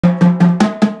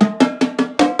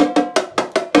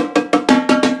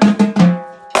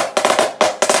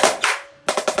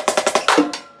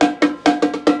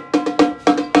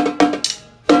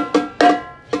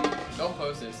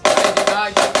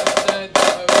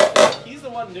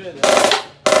I'm doing this.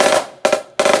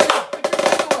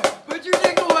 Put your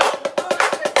dick away.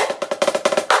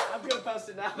 I'm gonna post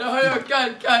it now. No,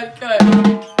 cut.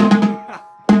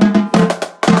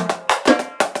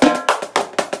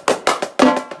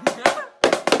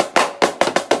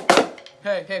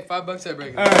 Hey, $5 I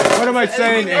break it. Alright, what am I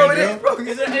saying, Andrew?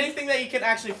 Is there anything that you can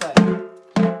actually play?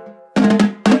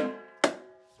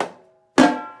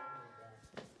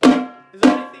 Is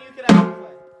there anything you can actually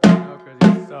play? No,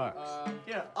 because he sucks.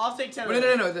 Here, I'll take 10 of Wait,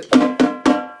 them. no.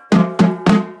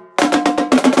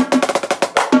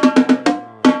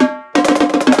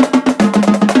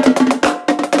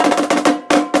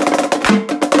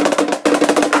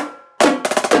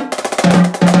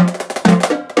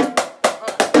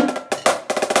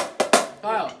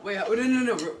 Kyle, wait,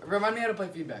 no. Remind me how to play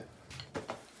feedback.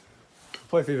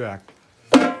 Play feedback.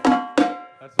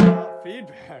 That's not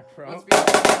feedback, bro. What's feedback?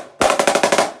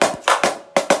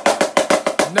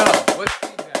 No, what's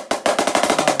feedback?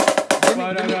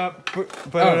 Put it up.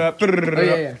 Oh,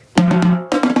 yeah.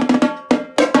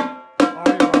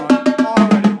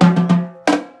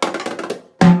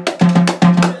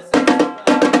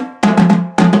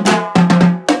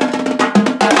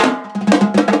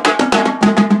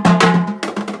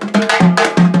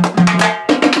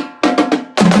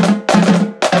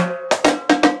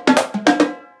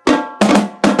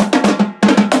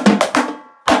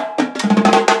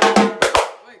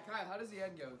 How does the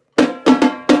end go?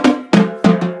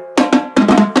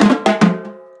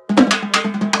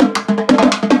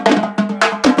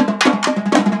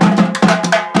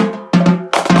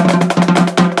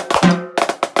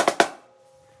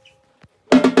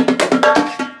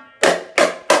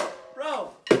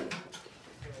 Bro!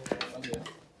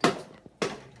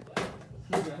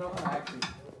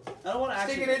 I don't want to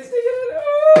actually. Stick it in.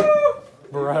 Oh!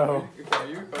 Bro. Are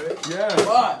you recording? Yeah.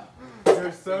 What?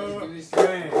 You're so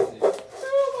strange. Oh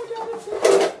my god,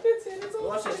 it's in. It's all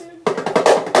Watch this. in.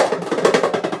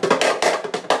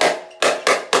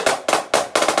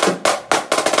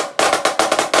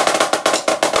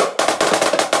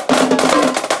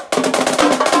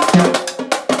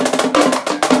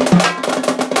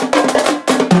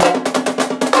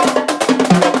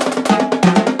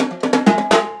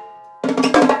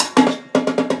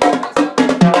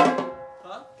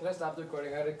 Can I stop the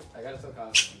recording? I gotta still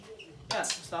cough. Yeah,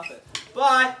 stop it.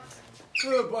 Bye!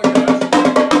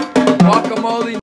 Guacamole.